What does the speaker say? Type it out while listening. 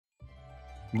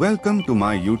Welcome to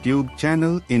my YouTube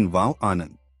channel in Wow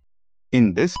Anand.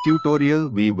 In this tutorial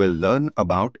we will learn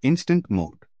about instant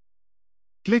mode.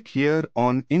 Click here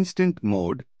on instant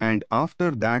mode and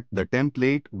after that the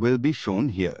template will be shown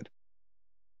here.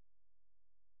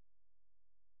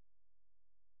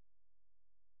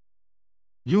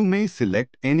 You may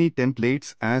select any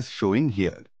templates as showing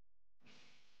here.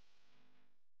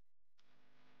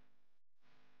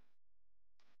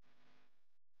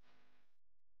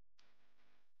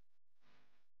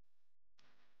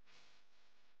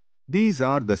 These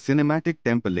are the cinematic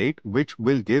template which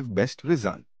will give best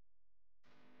result.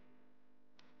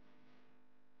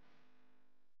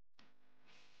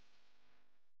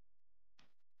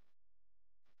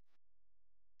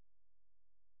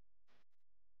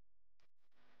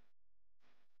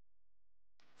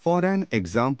 For an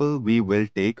example we will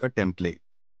take a template.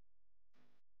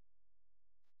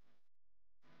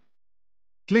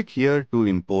 Click here to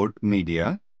import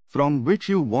media, from which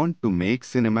you want to make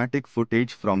cinematic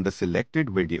footage from the selected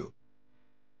video.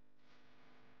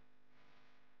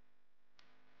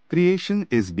 Creation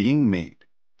is being made.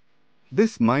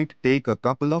 This might take a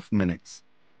couple of minutes.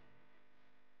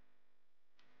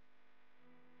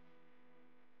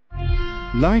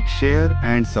 Like, share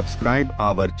and subscribe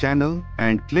our channel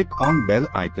and click on bell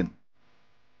icon.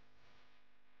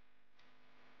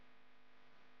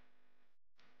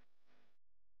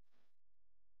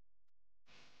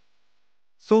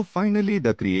 So finally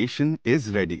the creation is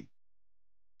ready.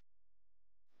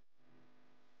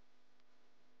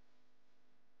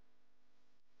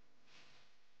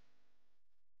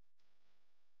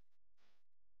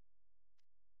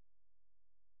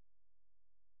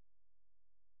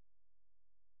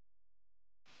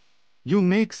 You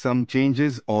make some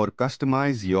changes or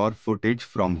customize your footage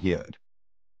from here.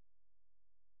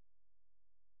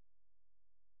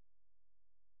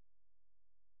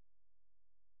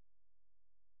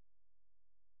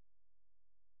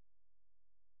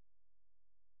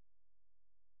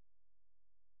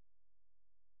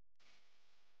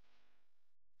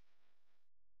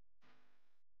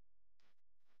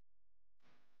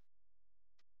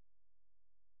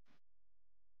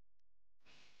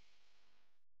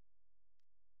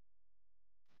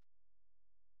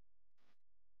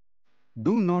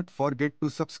 Do not forget to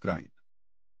subscribe.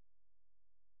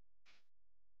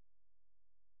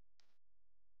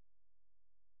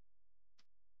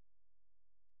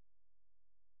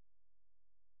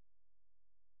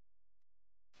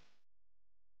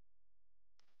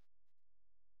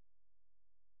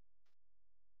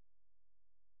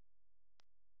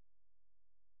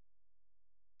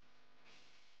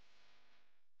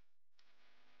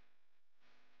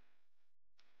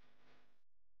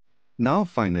 Now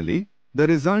finally, the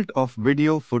result of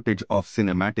video footage of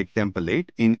cinematic template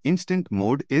in instant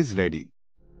mode is ready.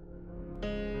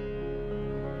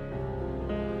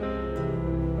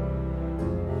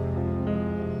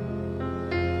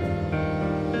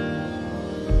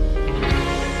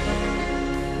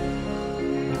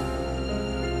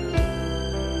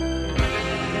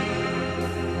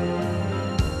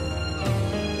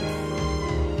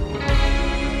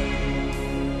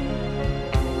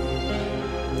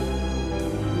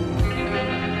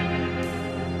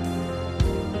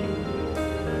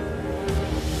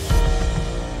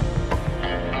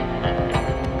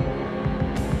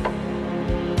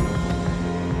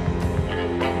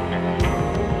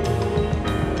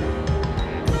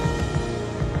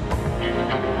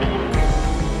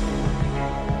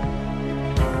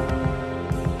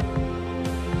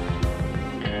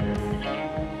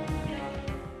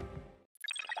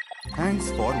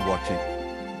 Thanks for watching.